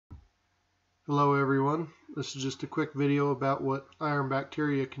Hello everyone, this is just a quick video about what iron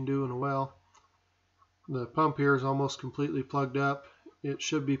bacteria can do in a well. The pump here is almost completely plugged up. It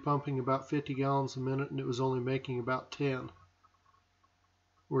should be pumping about 50 gallons a minute and it was only making about 10.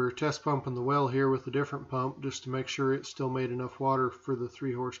 We're test pumping the well here with a different pump just to make sure it still made enough water for the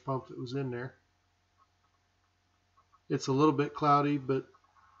 3-horse pump that was in there. It's a little bit cloudy, but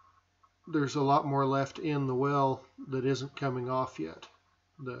there's a lot more left in the well that isn't coming off yet.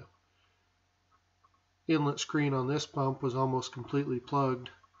 The inlet screen on this pump was almost completely plugged.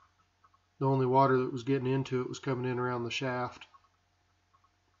 The only water that was getting into it was coming in around the shaft.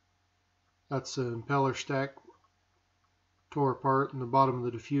 That's the impeller stack tore apart in the bottom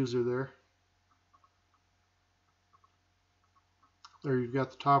of the diffuser there. There you've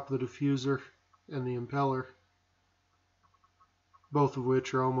got the top of the diffuser and the impeller, both of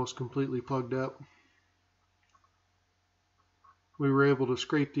which are almost completely plugged up. We were able to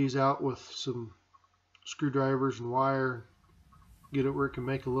scrape these out with some screwdrivers and wire, get it where it can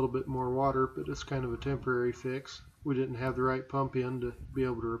make a little bit more water, but it's kind of a temporary fix. We didn't have the right pump in to be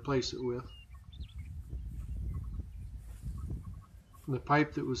able to replace it with. The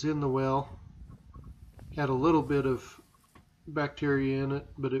pipe that was in the well had a little bit of bacteria in it,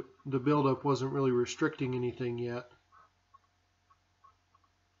 but the buildup wasn't really restricting anything yet.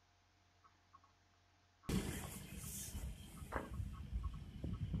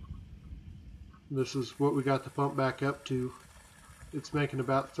 This is what we got the pump back up to. It's making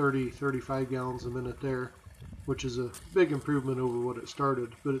about 30-35 gallons a minute there, which is a big improvement over what it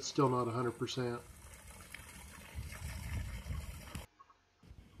started, but it's still not 100%.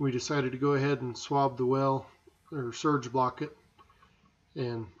 We decided to go ahead and swab the well, or surge block it,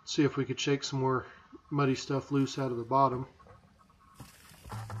 and see if we could shake some more muddy stuff loose out of the bottom.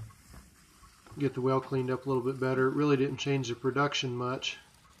 Get the well cleaned up a little bit better. It really didn't change the production much,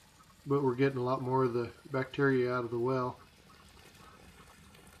 but we're getting a lot more of the bacteria out of the well.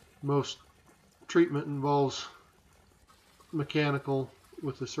 Most treatment involves mechanical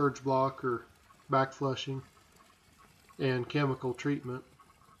with the surge block or back flushing, and chemical treatment.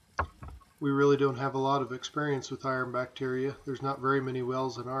 We really don't have a lot of experience with iron bacteria. There's not very many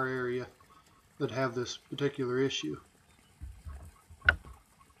wells in our area that have this particular issue.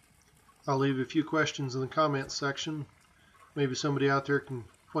 I'll leave a few questions in the comments section. Maybe somebody out there can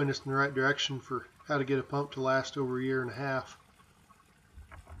point us in the right direction for how to get a pump to last over a year and a half.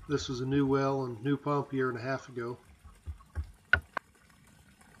 This was a new well and new pump a year and a half ago.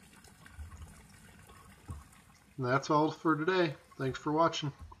 And that's all for today. Thanks for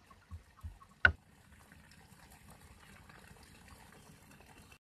watching.